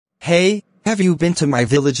Hey, have you been to my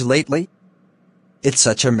village lately? It's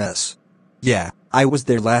such a mess. Yeah, I was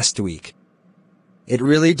there last week. It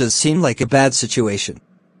really does seem like a bad situation.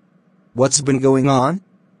 What's been going on?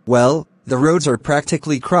 Well, the roads are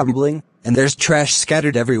practically crumbling, and there's trash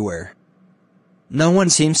scattered everywhere. No one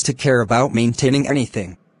seems to care about maintaining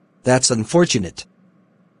anything. That's unfortunate.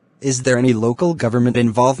 Is there any local government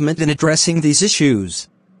involvement in addressing these issues?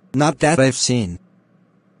 Not that I've seen.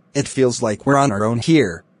 It feels like we're on our own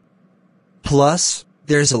here. Plus,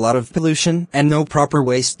 there's a lot of pollution and no proper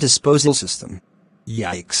waste disposal system.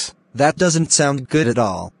 Yikes, that doesn't sound good at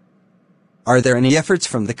all. Are there any efforts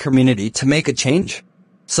from the community to make a change?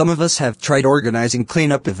 Some of us have tried organizing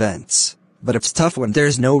cleanup events, but it's tough when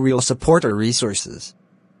there's no real support or resources.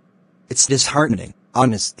 It's disheartening,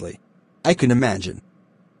 honestly. I can imagine.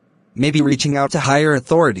 Maybe reaching out to higher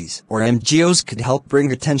authorities or NGOs could help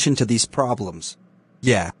bring attention to these problems.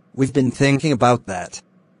 Yeah, we've been thinking about that.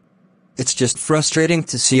 It's just frustrating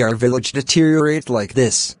to see our village deteriorate like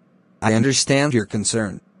this. I understand your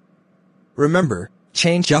concern. Remember,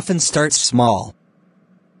 change often starts small.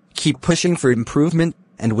 Keep pushing for improvement,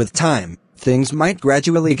 and with time, things might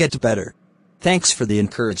gradually get better. Thanks for the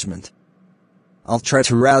encouragement. I'll try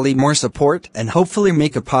to rally more support and hopefully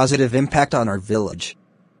make a positive impact on our village.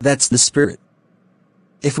 That's the spirit.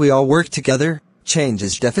 If we all work together, change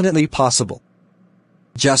is definitely possible.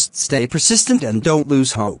 Just stay persistent and don't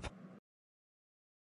lose hope.